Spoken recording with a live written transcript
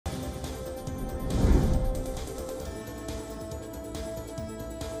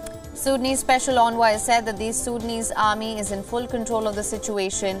Sudanese Special Envoy said that the Sudanese Army is in full control of the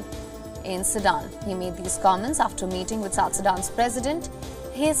situation in Sudan. He made these comments after meeting with South Sudan's president.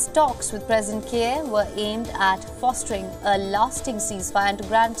 His talks with President Pierre were aimed at fostering a lasting ceasefire and to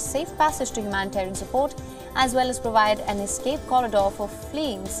grant safe passage to humanitarian support, as well as provide an escape corridor for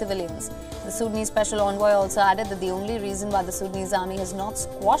fleeing civilians. The Sudanese Special Envoy also added that the only reason why the Sudanese Army has not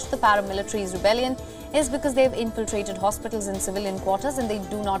squashed the paramilitary's rebellion is because they have infiltrated hospitals and civilian quarters and they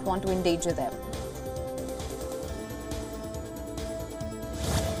do not want to endanger them.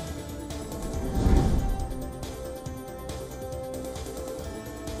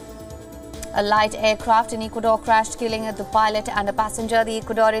 A light aircraft in Ecuador crashed, killing the pilot and a passenger. The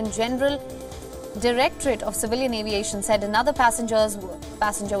Ecuadorian General Directorate of Civilian Aviation said another passenger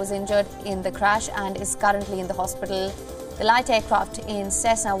was injured in the crash and is currently in the hospital. The light aircraft in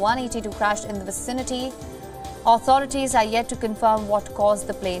Cessna 182 crashed in the vicinity. Authorities are yet to confirm what caused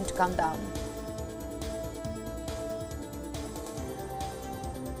the plane to come down.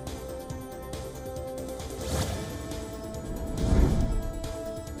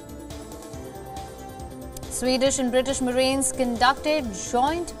 Swedish and British Marines conducted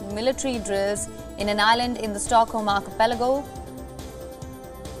joint military drills in an island in the Stockholm archipelago.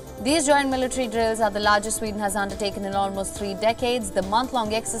 These joint military drills are the largest Sweden has undertaken in almost 3 decades. The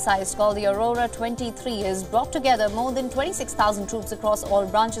month-long exercise, called the Aurora 23, has brought together more than 26,000 troops across all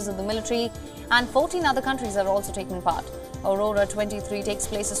branches of the military, and 14 other countries are also taking part. Aurora 23 takes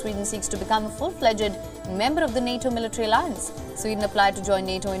place as Sweden seeks to become a full-fledged member of the NATO military alliance. Sweden applied to join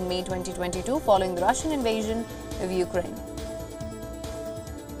NATO in May 2022 following the Russian invasion of Ukraine.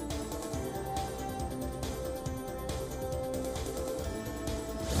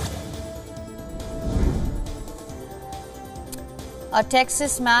 A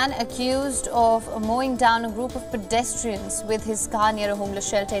Texas man accused of mowing down a group of pedestrians with his car near a homeless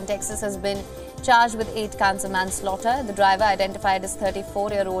shelter in Texas has been charged with 8 counts of manslaughter. The driver, identified as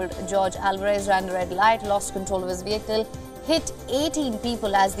 34-year-old George Alvarez, ran a red light, lost control of his vehicle, hit 18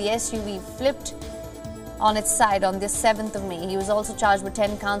 people as the SUV flipped on its side on the 7th of May. He was also charged with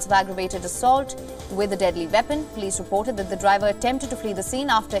 10 counts of aggravated assault with a deadly weapon. Police reported that the driver attempted to flee the scene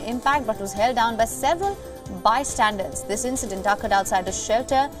after impact but was held down by several bystanders. This incident occurred outside a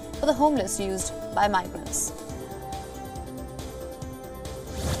shelter for the homeless used by migrants.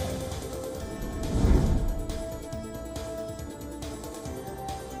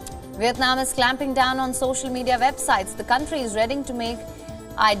 Vietnam is clamping down on social media websites. The country is ready to make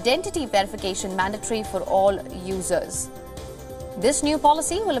identity verification mandatory for all users. This new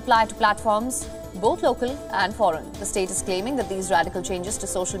policy will apply to platforms both local and foreign. The state is claiming that these radical changes to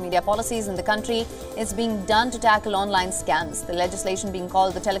social media policies in the country is being done to tackle online scams. The legislation, being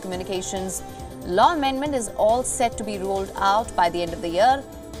called the Telecommunications Law Amendment, is all set to be rolled out by the end of the year.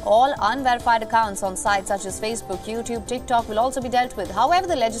 All unverified accounts on sites such as Facebook, YouTube, TikTok will also be dealt with. However,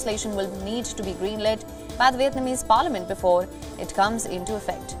 the legislation will need to be greenlit by the Vietnamese parliament before it comes into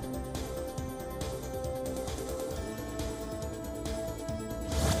effect.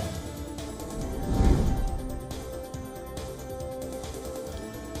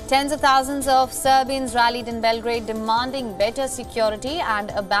 Tens of thousands of Serbians rallied in Belgrade demanding better security and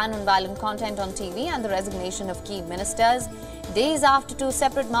a ban on violent content on TV and the resignation of key ministers. Days after 2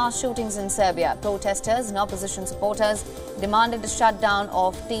 separate mass shootings in Serbia, protesters and opposition supporters demanded a shutdown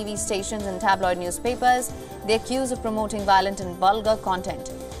of TV stations and tabloid newspapers. They accused of promoting violent and vulgar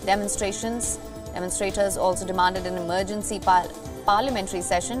content. Demonstrators also demanded an emergency parliamentary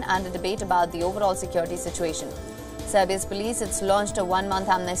session and a debate about the overall security situation. Serbia's police has launched a 1-month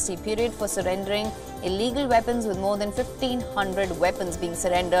amnesty period for surrendering illegal weapons, with more than 1,500 weapons being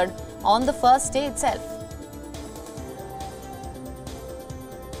surrendered on the first day itself.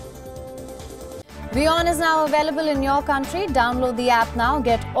 WION is now available in your country. Download the app now.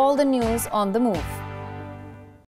 Get all the news on the move.